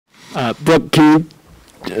Brooke, can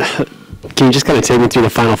you just kind of take me through the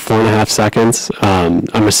final 4.5 seconds?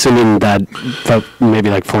 I'm assuming that felt maybe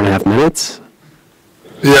like 4.5 minutes.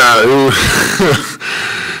 Yeah,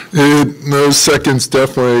 those seconds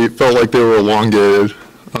definitely felt like they were elongated.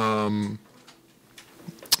 I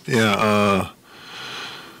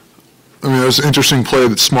mean, it was an interesting play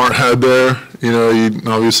that Smart had there. You know, he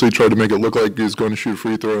obviously tried to make it look like he was going to shoot a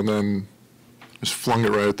free throw and then just flung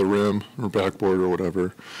it right at the rim or backboard or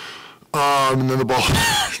whatever. And then the ball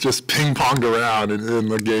just ping-ponged around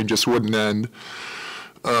and the game just wouldn't end.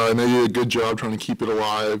 And they did a good job trying to keep it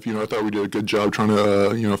alive. You know, I thought we did a good job trying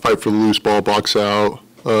to, fight for the loose ball, box out.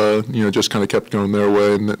 Just kind of kept going their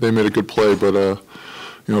way, and they made a good play. But,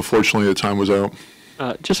 fortunately, the time was out.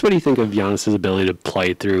 Just what do you think of Giannis' ability to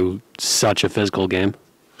play through such a physical game?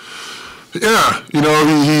 Yeah,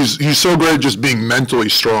 he's so great at just being mentally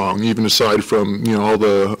strong, even aside from, all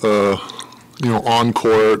the,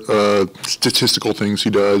 on-court statistical things he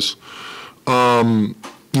does.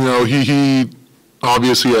 He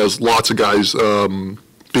obviously has lots of guys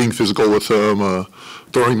being physical with him,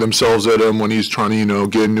 throwing themselves at him when he's trying to,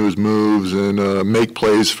 get into his moves and make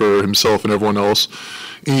plays for himself and everyone else.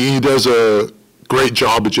 He does a great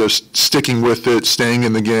job of just sticking with it, staying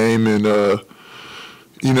in the game, and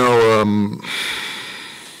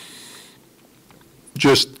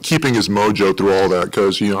just keeping his mojo through all that.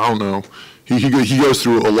 Because I don't know, he goes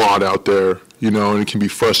through a lot out there, and it can be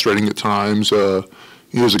frustrating at times.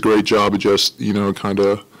 He does a great job of just kind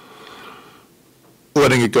of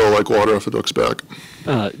letting it go like water off a duck's back.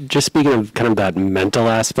 Just speaking of kind of that mental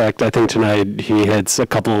aspect, I think tonight he hits a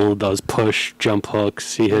couple of those push jump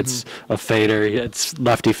hooks. He hits a fader. He hits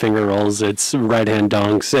lefty finger rolls. It's right-hand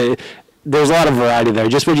dunks. There's a lot of variety there.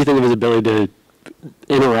 Just what do you think of his ability to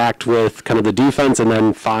interact with kind of the defense and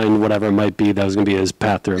then find whatever it might be that was going to be his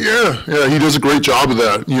path through? Yeah, he does a great job of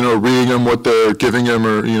that. Reading him what they're giving him,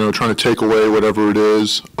 or trying to take away whatever it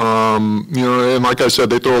is. And like I said,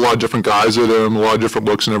 they throw a lot of different guys at him, a lot of different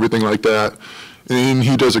looks and everything like that. And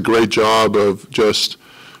he does a great job of just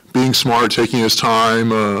being smart, taking his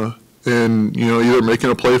time, and either making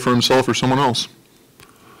a play for himself or someone else.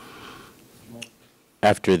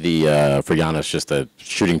 After for Giannis, just the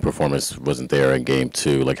shooting performance wasn't there in Game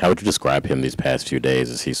 2. Like, how would you describe him these past few days?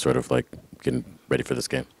 Is he sort of like getting ready for this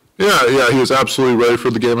game? Yeah, he was absolutely ready for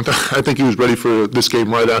the game. I think he was ready for this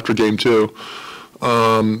game right after Game 2.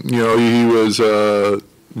 He was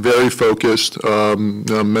very focused,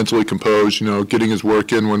 mentally composed. Getting his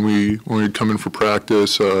work in when we'd come in for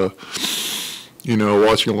practice. Watching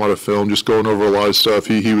a lot of film, just going over a lot of stuff.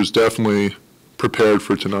 He was definitely prepared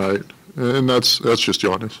for tonight. And that's just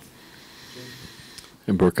Giannis.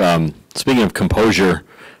 And Brooke, speaking of composure,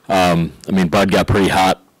 Bud got pretty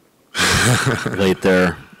hot late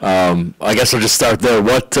there. I guess I'll just start there.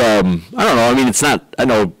 What I don't know. It's not. I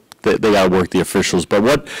know that they got to work the officials, but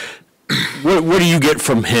what do you get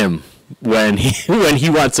from him when he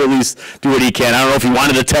wants to at least do what he can? I don't know if he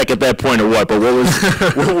wanted to attack at that point or what, but what was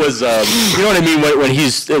you know what I mean, when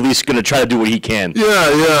he's at least going to try to do what he can? Yeah,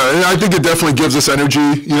 I think it definitely gives us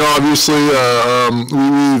energy. Obviously,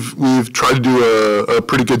 we've tried to do a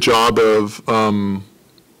pretty good job of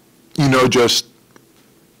just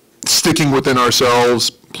sticking within ourselves,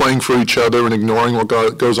 playing for each other, and ignoring what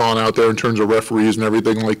goes on out there in terms of referees and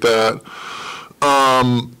everything like that.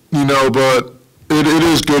 But it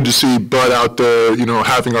is good to see Bud out there,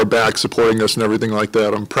 having our back, supporting us and everything like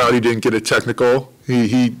that. I'm proud he didn't get a technical.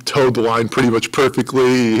 He towed the line pretty much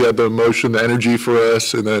perfectly. He had the emotion, the energy for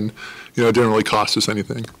us, and then, it didn't really cost us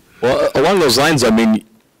anything. Well, along those lines,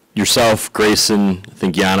 yourself, Grayson, I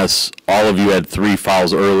think Giannis, all of you had 3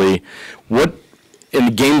 fouls early. What,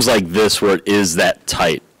 in games like this where it is that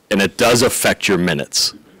tight and it does affect your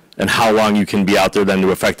minutes and how long you can be out there then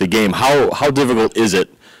to affect the game, how difficult is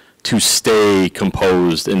it to stay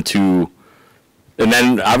composed and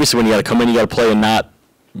then obviously when you got to come in, you got to play and not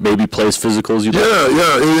maybe play as physical as you do?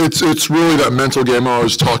 Yeah, it's really that mental game I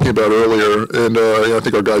was talking about earlier, and I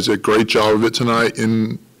think our guys did a great job of it tonight.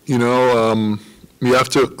 And you have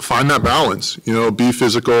to find that balance. Be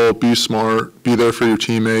physical, be smart, be there for your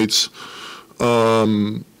teammates,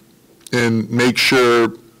 and make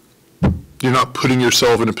sure you're not putting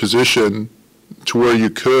yourself in a position to where you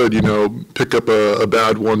could, pick up a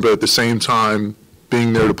bad one, but at the same time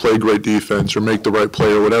being there to play great defense or make the right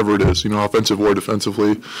play or whatever it is, offensive or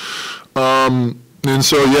defensively. And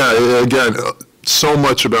so, yeah, again, so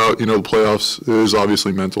much about, the playoffs is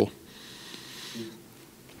obviously mental.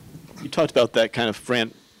 You talked about that kind of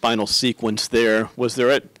final sequence there. Was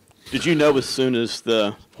there Did you know as soon as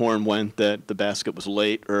the horn went that the basket was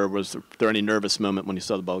late, or was there any nervous moment when you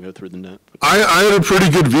saw the ball go through the net? I had a pretty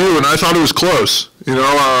good view, and I thought it was close.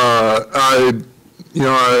 I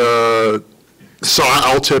saw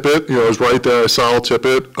Al tip it. It was right there. I saw Al tip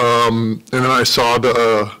it, and then I saw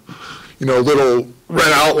the little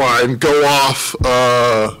red outline go off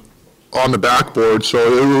on the backboard. So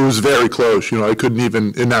it was very close. I couldn't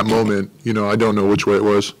even in that moment. I don't know which way it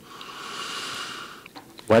was.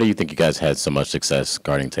 Why do you think you guys had so much success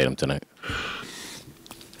guarding Tatum tonight?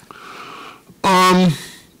 It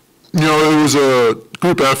was a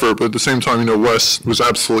group effort, but at the same time, Wes was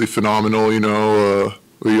absolutely phenomenal.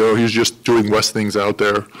 He's just doing Wes things out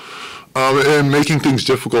there and making things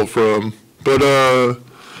difficult for him. But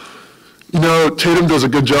Tatum does a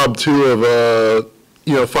good job too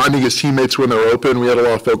of finding his teammates when they're open. We had a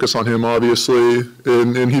lot of focus on him, obviously,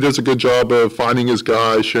 and he does a good job of finding his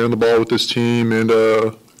guys, sharing the ball with his team, and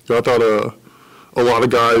I thought a lot of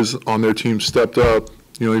guys on their team stepped up,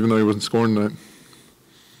 even though he wasn't scoring tonight.